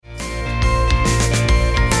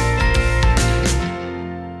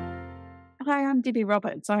I'm Debbie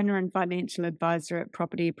Roberts, owner and financial advisor at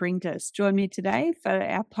Property Apprentice. Join me today for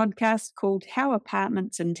our podcast called How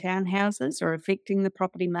Apartments and Townhouses Are Affecting the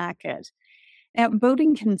Property Market. Now,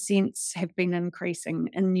 building consents have been increasing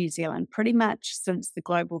in New Zealand pretty much since the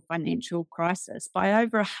global financial crisis by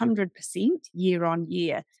over 100% year on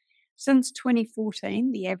year. Since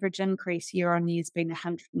 2014, the average increase year on year has been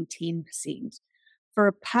 110%. For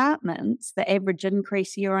apartments, the average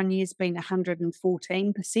increase year on year has been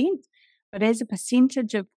 114%, but as a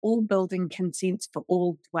percentage of all building consents for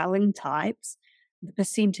all dwelling types, the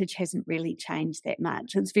percentage hasn't really changed that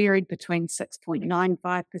much. It's varied between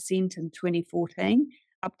 6.95% in 2014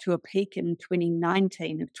 up to a peak in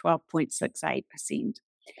 2019 of 12.68%.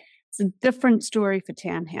 It's a different story for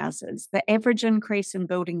townhouses. The average increase in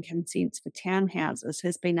building consents for townhouses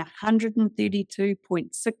has been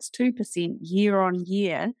 132.62% year on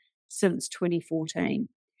year since 2014.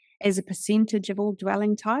 As a percentage of all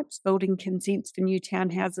dwelling types, building consents for new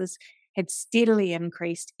townhouses have steadily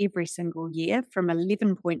increased every single year from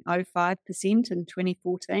 11.05% in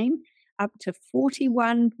 2014 up to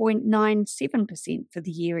 41.97% for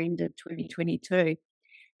the year ended 2022.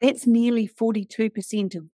 That's nearly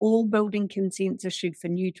 42% of all building consents issued for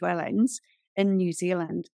new dwellings in New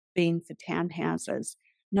Zealand being for townhouses.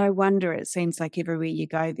 No wonder it seems like everywhere you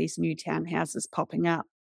go, there's new townhouses popping up.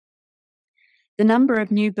 The number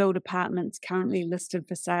of new build apartments currently listed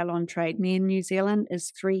for sale on Trade Me in New Zealand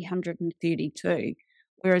is 332,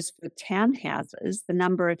 whereas for townhouses, the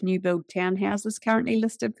number of new build townhouses currently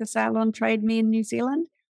listed for sale on Trade Me in New Zealand,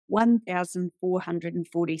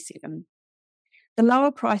 1,447. The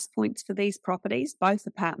lower price points for these properties, both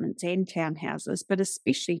apartments and townhouses, but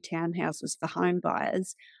especially townhouses for home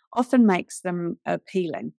buyers, often makes them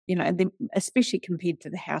appealing, especially compared to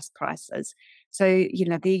the house prices. So,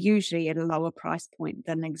 they're usually at a lower price point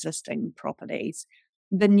than existing properties.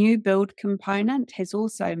 The new build component has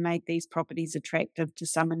also made these properties attractive to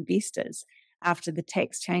some investors after the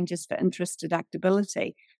tax changes for interest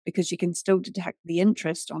deductibility, because you can still deduct the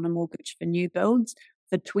interest on a mortgage for new builds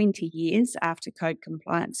for 20 years after Code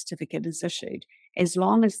Compliance Certificate is issued, as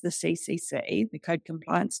long as the CCC, the Code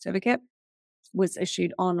Compliance Certificate, was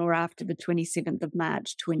issued on or after the 27th of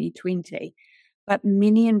March 2020. But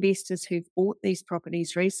many investors who've bought these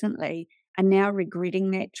properties recently are now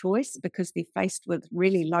regretting that choice because they're faced with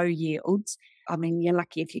really low yields. I mean, you're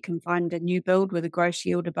lucky if you can find a new build with a gross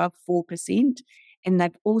yield above 4%, and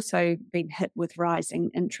they've also been hit with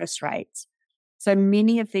rising interest rates. So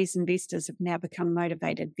many of these investors have now become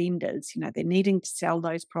motivated vendors. They're needing to sell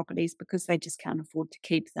those properties because they just can't afford to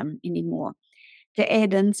keep them anymore. To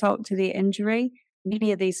add insult to their injury,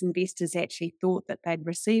 many of these investors actually thought that they'd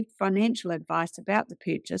received financial advice about the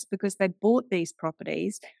purchase because they'd bought these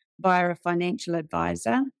properties via a financial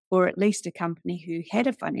advisor, or at least a company who had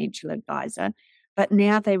a financial advisor. But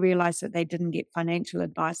now they realise that they didn't get financial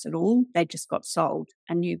advice at all. They just got sold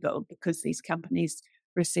a new build because these companies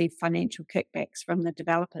receive financial kickbacks from the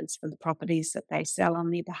developers for the properties that they sell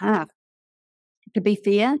on their behalf. To be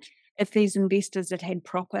fair, if these investors had had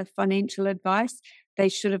proper financial advice, they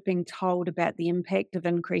should have been told about the impact of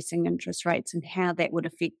increasing interest rates and how that would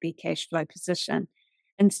affect their cash flow position.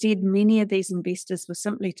 Instead, many of these investors were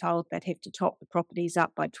simply told they'd have to top the properties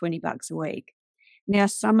up by $20 a week. Now,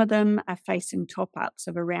 some of them are facing top-ups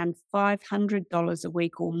of around $500 a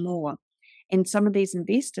week or more. And some of these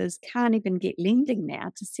investors can't even get lending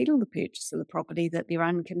now to settle the purchase of the property that they're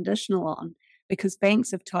unconditional on, because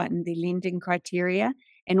banks have tightened their lending criteria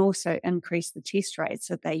and also increased the test rates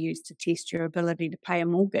that they use to test your ability to pay a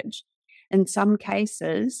mortgage. In some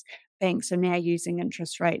cases, banks are now using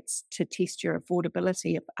interest rates to test your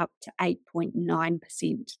affordability of up to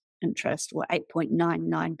 8.9% interest or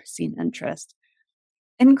 8.99% interest.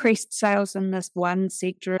 Increased sales in this one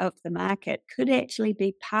sector of the market could actually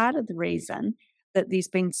be part of the reason that there's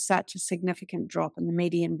been such a significant drop in the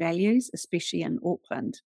median values, especially in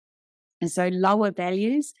Auckland. And so lower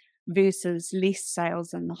values versus less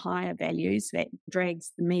sales in the higher values, that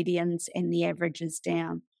drags the medians and the averages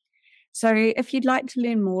down. So if you'd like to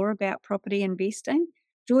learn more about property investing,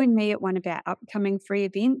 join me at one of our upcoming free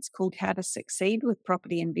events called How to Succeed with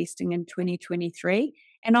Property Investing in 2023,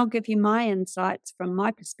 and I'll give you my insights from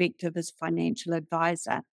my perspective as a financial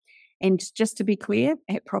advisor. And just to be clear,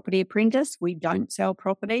 at Property Apprentice, we don't sell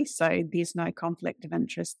property, so there's no conflict of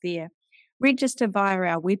interest there. Register via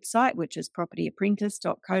our website, which is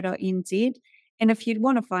propertyapprentice.co.nz. And if you'd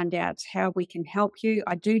want to find out how we can help you,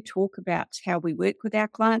 I do talk about how we work with our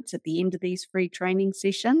clients at the end of these free training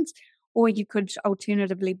sessions. Or you could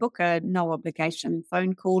alternatively book a no obligation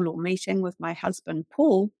phone call or meeting with my husband,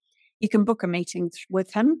 Paul. You can book a meeting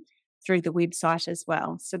with him through the website as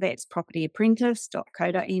well. So that's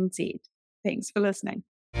propertyapprentice.co.nz. Thanks for listening.